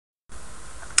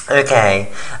Okay,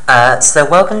 so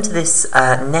welcome to this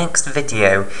next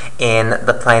video in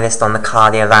the playlist on the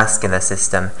cardiovascular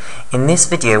system. In this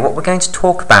video, what we're going to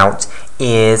talk about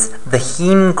is the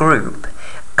heme group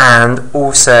and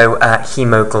also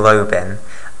hemoglobin.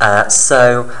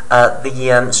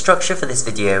 The structure for this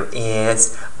video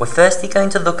is we're firstly going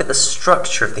to look at the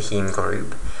structure of the heme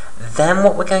group. Then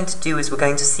what we're going to do is we're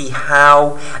going to see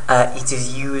how it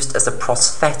is used as a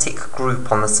prosthetic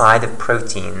group on the side of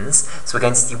proteins. So we're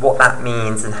going to see what that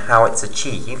means and how it's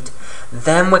achieved.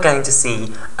 Then we're going to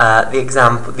see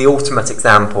the ultimate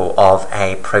example of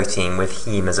a protein with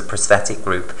heme as a prosthetic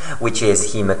group, which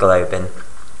is hemoglobin.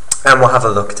 And we'll have a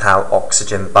look at how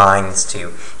oxygen binds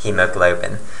to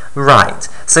hemoglobin. Right,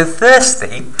 so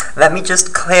firstly, let me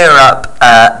just clear up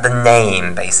the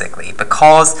name, basically,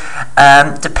 because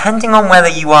depending on whether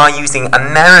you are using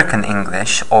American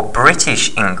English or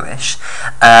British English,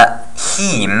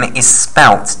 heme is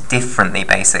spelt differently,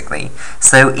 basically.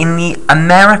 So in the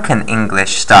American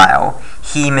English style,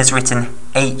 heme is written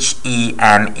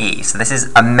H-E-M-E. So this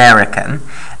is American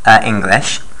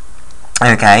English.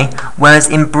 Okay, whereas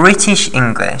in British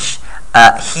English,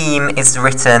 heme is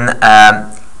written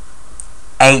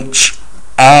H-A-E-M,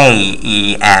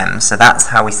 so that's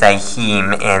how we say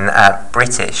heme in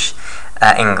British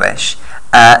English.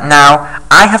 Now,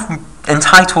 I have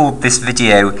entitled this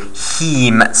video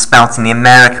Heme spelt in the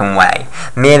American way,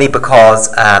 merely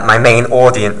because my main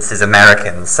audience is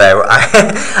American, so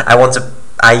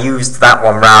I used that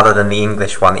one rather than the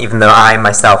English one, even though I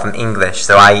myself am English,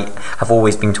 so I have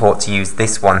always been taught to use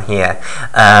this one here.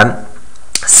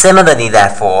 Similarly,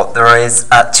 therefore, there is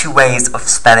two ways of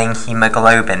spelling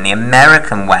hemoglobin. The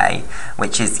American way,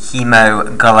 which is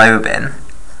hemoglobin,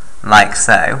 like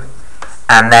so,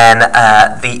 and then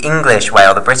the English way,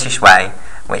 or the British way,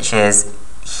 which is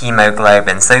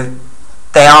hemoglobin. So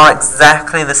they are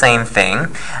exactly the same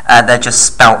thing, they're just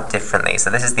spelt differently.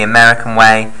 So this is the American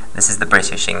way, this is the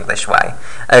British English way.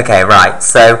 Okay, right,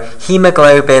 so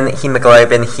hemoglobin,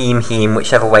 heme,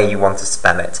 whichever way you want to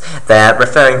spell it. They're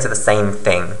referring to the same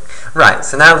thing. Right,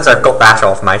 so now that I've got that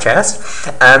off my chest,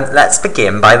 let's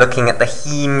begin by looking at the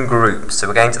heme group. So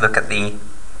we're going to look at the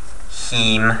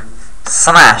heme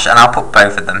slash, and I'll put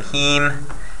both of them, heme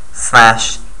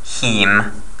slash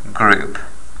heme group.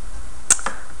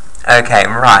 Okay,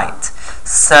 right.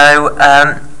 So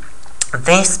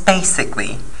this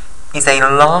basically is a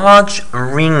large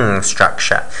ring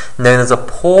structure known as a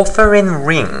porphyrin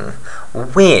ring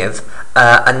with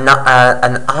an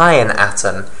iron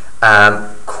atom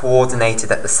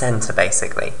coordinated at the center,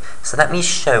 basically. So let me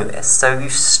show this. So you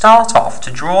start off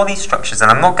to draw these structures, and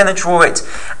I'm not going to draw it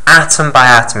atom by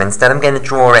atom. Instead, I'm going to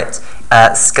draw it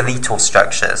skeletal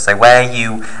structure. So where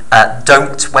you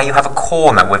where you have a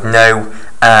corner with no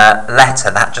letter,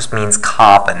 that just means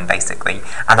carbon, basically,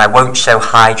 and I won't show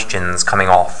hydrogens coming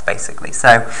off, basically.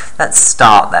 So let's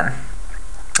start then.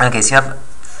 Okay, so you have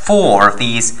 4 of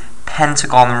these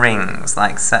pentagon rings,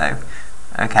 like so.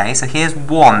 Okay, so here's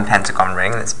one pentagon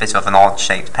ring. That's a bit of an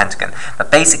odd-shaped pentagon, but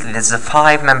basically this is a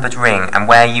 5-membered ring, and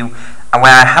where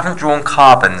I haven't drawn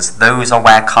carbons, those are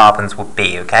where carbons would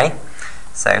be. Okay,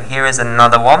 so here is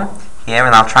another one here,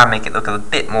 and I'll try and make it look a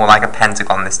bit more like a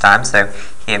pentagon this time. So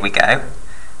here we go.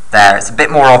 There, it's a bit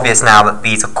more obvious now that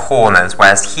these are corners,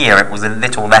 whereas here it was a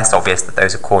little less obvious that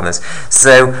those are corners.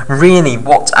 So really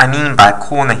what I mean by a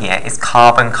corner here is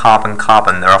carbon, carbon,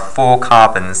 carbon. There are 4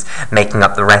 carbons making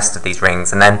up the rest of these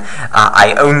rings, and then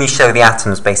I only show the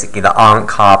atoms basically that aren't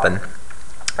carbon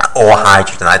or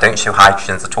hydrogen. I don't show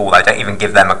hydrogens at all. I don't even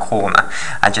give them a corner.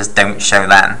 I just don't show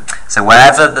them. So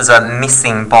wherever there's a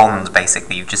missing bond,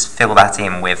 basically, you just fill that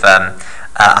in with a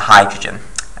hydrogen.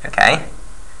 Okay?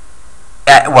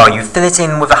 Well, you fill it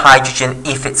in with a hydrogen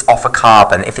if it's off a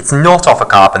carbon. If it's not off a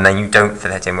carbon, then you don't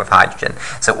fill it in with hydrogen.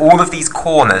 So all of these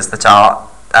corners that are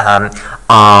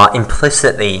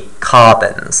implicitly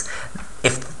carbons,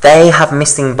 if they have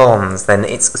missing bonds, then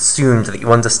it's assumed that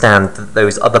you understand that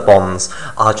those other bonds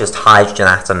are just hydrogen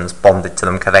atoms bonded to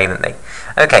them covalently.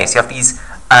 Okay, so you have these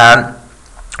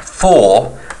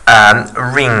 4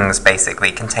 rings,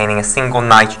 basically, containing a single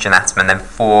nitrogen atom and then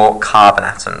 4 carbon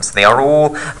atoms. They are all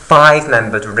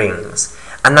 5-membered rings,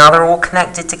 and now they're all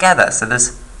connected together. So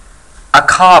there's a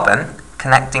carbon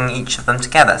connecting each of them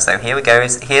together. So here we go.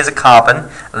 Here's a carbon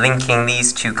linking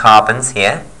these 2 carbons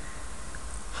here.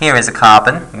 Here is a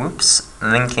carbon,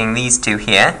 linking these 2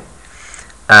 here.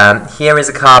 Here is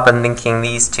a carbon linking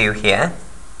these 2 here.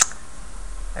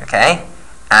 Okay,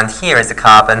 and here is a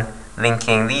carbon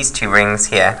linking these 2 rings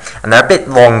here. And they're a bit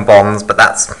long bonds, but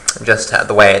that's just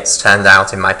the way it's turned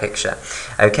out in my picture.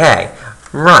 Okay,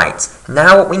 right,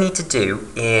 now what we need to do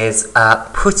is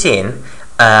put in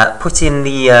put in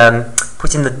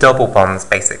the double bonds,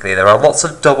 basically. There are lots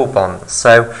of double bonds.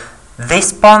 So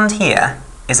this bond here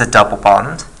is a double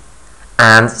bond,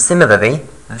 and similarly,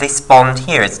 this bond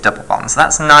here is a double bond. So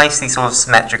that's nicely sort of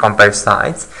symmetric on both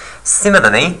sides.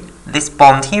 Similarly, this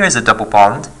bond here is a double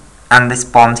bond, and this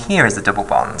bond here is a double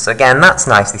bond. So again, that's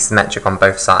nicely symmetric on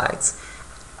both sides.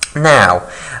 Now,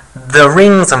 the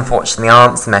rings, unfortunately,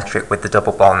 aren't symmetric with the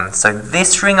double bonds. So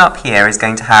this ring up here is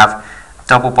going to have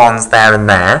double bonds there and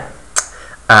there.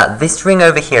 This ring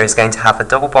over here is going to have a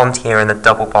double bond here and a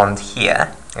double bond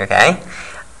here. Okay?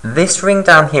 This ring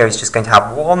down here is just going to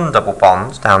have one double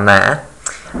bond down there.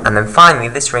 And then finally,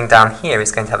 this ring down here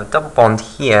is going to have a double bond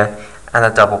here and a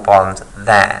double bond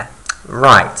there.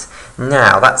 Right.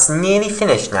 Now, that's nearly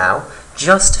finished now.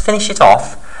 Just to finish it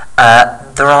off,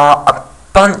 there are a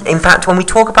bunch. In fact, when we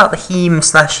talk about the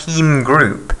Heme/Haem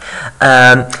group,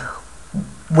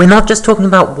 we're not just talking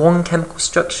about one chemical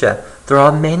structure. There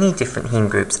are many different heme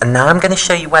groups, and now I'm going to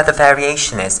show you where the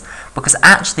variation is, because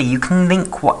actually you can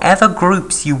link whatever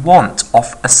groups you want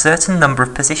off a certain number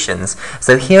of positions.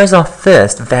 So here's our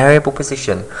first variable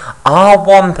position,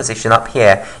 R1 position up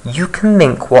here. You can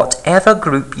link whatever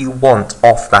group you want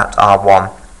off that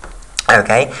R1.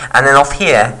 Okay, and then off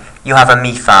here you have a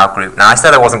methyl group. Now I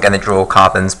said I wasn't going to draw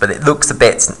carbons, but it looks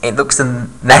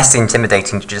less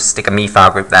intimidating to just stick a methyl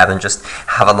group there than just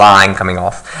have a line coming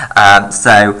off.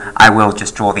 So I will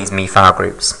just draw these methyl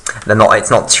groups. It's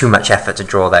not too much effort to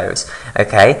draw those.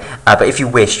 Okay, but if you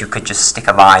wish, you could just stick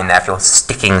a line there if you're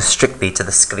sticking strictly to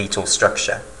the skeletal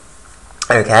structure.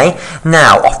 Okay,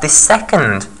 now off this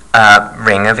second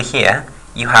ring over here,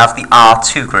 you have the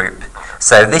R2 group.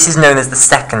 So this is known as the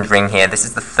second ring here. This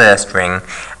is the first ring,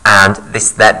 and this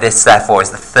therefore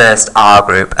is the first R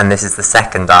group, and this is the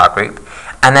second R group.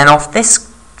 And then off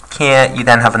this here, you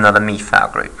then have another methyl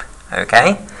group.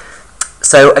 Okay.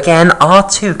 So again,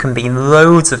 R2 can be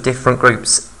loads of different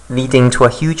groups, leading to a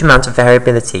huge amount of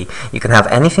variability. You can have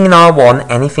anything in R1,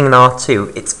 anything in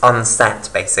R2. It's unset,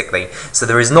 basically. So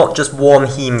there is not just one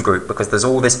heme group, because there's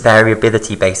all this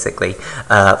variability, basically,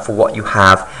 for what you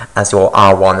have as your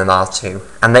R1 and R2.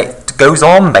 And it goes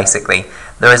on, basically.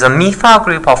 There is a methyl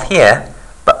group off here,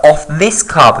 but off this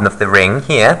carbon of the ring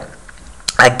here,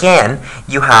 again,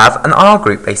 you have an R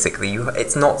group, basically.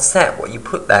 It's not set what you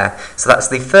put there. So that's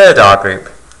the third R group.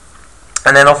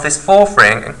 And then off this fourth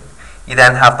ring, you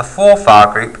then have the fourth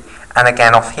R group, and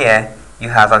again off here you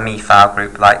have a methyl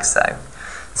group like so.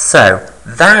 So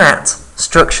that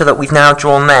structure that we've now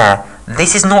drawn there,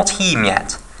 this is not heme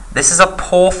yet. This is a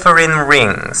porphyrin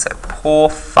ring. So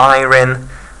porphyrin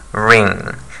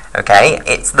ring. Okay,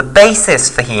 it's the basis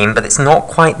for heme, but it's not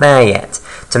quite there yet.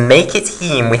 To make it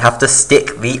heme, we have to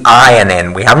stick the iron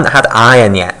in. We haven't had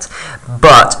iron yet.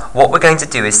 But what we're going to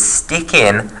do is stick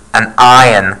in an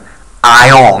ion.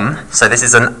 So this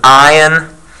is an ion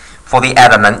for the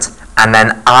element, and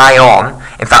then ion.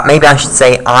 In fact, maybe I should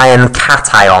say ion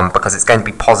cation, because it's going to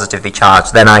be positively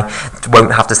charged. Then I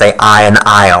won't have to say ion.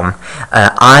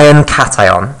 Ion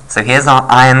cation. So here's our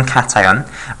ion cation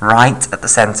right at the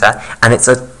center, and it's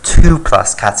a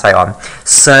 2+ cation.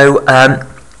 So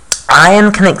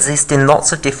iron can exist in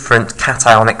lots of different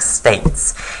cationic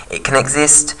states. It can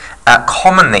exist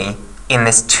commonly in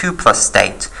this 2+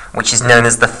 state, which is known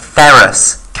as the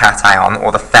ferrous cation,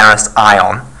 or the ferrous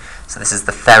ion. So this is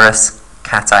the ferrous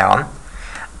cation.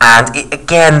 And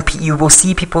again, you will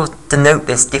see people denote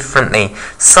this differently.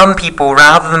 Some people,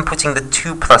 rather than putting the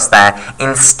 2+ there,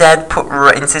 instead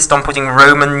insist on putting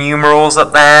Roman numerals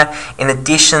up there. In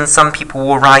addition, some people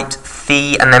will write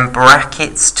Phi and then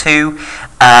brackets too.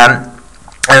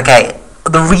 Okay.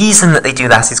 The reason that they do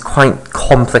that is quite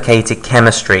complicated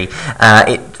chemistry.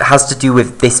 It has to do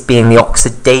with this being the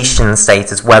oxidation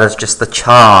state as well as just the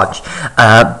charge.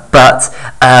 But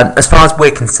as far as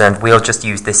we're concerned, we'll just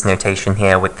use this notation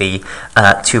here with the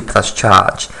 2+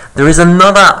 charge. There is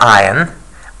another ion,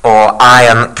 or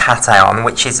ion cation,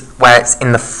 which is where it's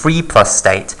in the 3+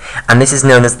 state, and this is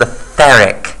known as the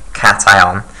ferric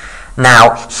cation.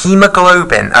 Now, heme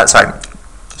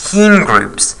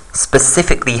groups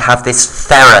specifically have this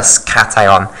ferrous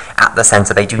cation at the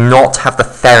center. They do not have the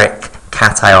ferric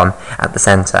cation at the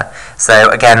center. So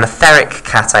again, the ferric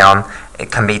cation,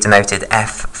 it can be denoted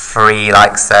F3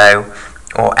 like so,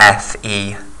 or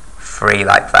Fe3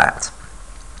 like that.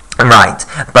 Right,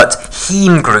 but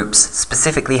heme groups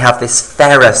specifically have this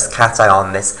ferrous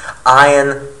cation, this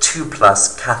iron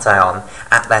 2+ cation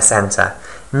at their center.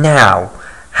 Now,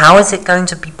 how is it going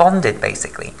to be bonded,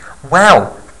 basically?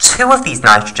 Well, 2 of these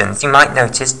nitrogens, you might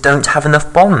notice, don't have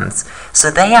enough bonds. So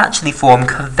they actually form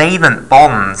covalent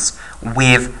bonds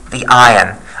with the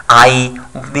iron. i.e.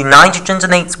 the nitrogen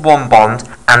donates one bond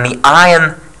and the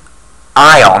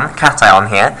cation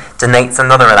here, donates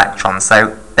another electron.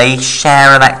 So they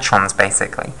share electrons,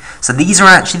 basically. So these are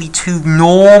actually two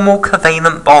normal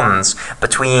covalent bonds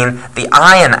between the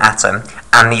iron atom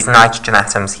and these nitrogen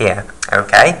atoms here.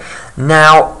 Okay?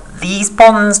 Now, these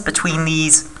bonds between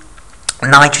these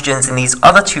nitrogens in these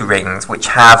other two rings, which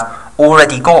have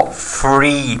already got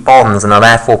 3 bonds and are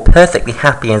therefore perfectly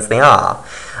happy as they are,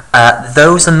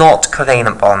 those are not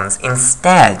covalent bonds.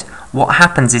 Instead, what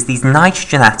happens is these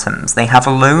nitrogen atoms, they have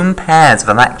lone pairs of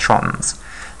electrons.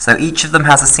 So each of them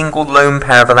has a single lone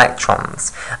pair of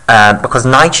electrons, because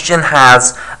nitrogen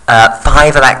has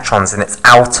 5 electrons in its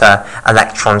outer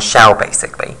electron shell,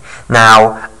 basically.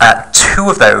 Now, 2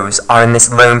 of those are in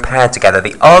this lone pair together.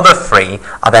 The other 3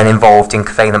 are then involved in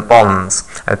covalent bonds.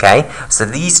 Okay, so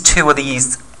these 2 are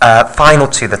these final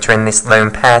 2 that are in this lone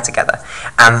pair together,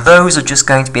 and those are just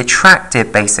going to be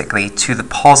attracted, basically, to the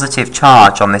positive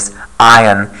charge on this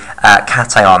iron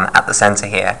cation at the center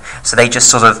here. So they just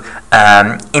sort of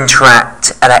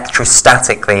interact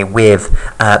electrostatically with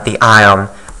the ion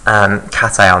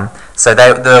cation. So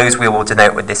those we will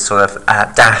denote with this sort of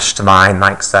dashed line,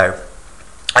 like so.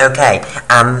 Okay,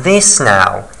 and this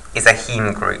now is a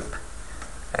heme group.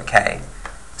 Okay,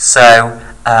 so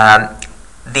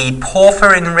the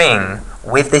porphyrin ring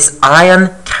with this iron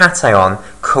cation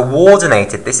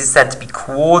coordinated, this is said to be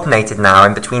coordinated now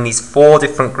in between these 4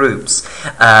 different groups.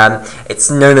 It's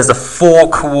known as a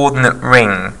 4-coordinate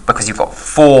ring because you've got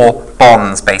 4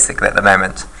 bonds basically at the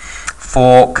moment.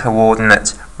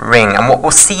 4-coordinate ring. And what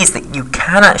we'll see is that you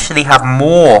can actually have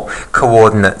more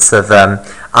coordinates of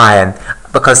iron,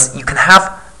 because you can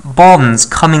have bonds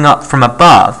coming up from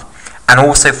above and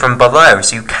also from below.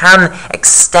 So you can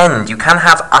extend, you can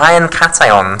have iron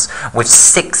cations with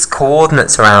 6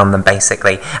 coordinates around them,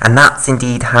 basically. And that's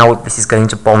indeed how this is going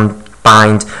to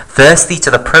bind firstly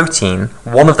to the protein.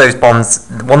 One of those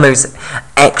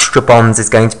extra bonds is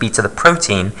going to be to the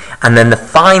protein, and then the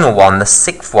final one, the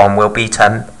 6th one, will be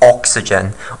to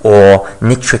oxygen or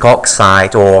nitric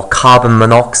oxide or carbon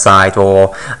monoxide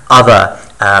or other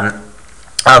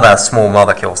small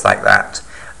molecules like that.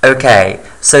 Okay,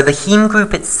 so the heme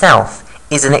group itself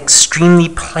is an extremely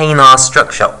planar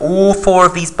structure. All 4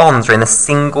 of these bonds are in a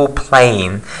single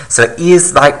plane. So it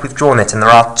is like we've drawn it, and there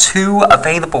are 2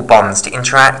 available bonds to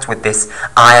interact with this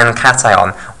iron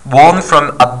cation, one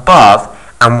from above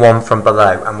and one from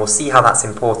below. And we'll see how that's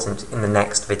important in the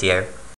next video.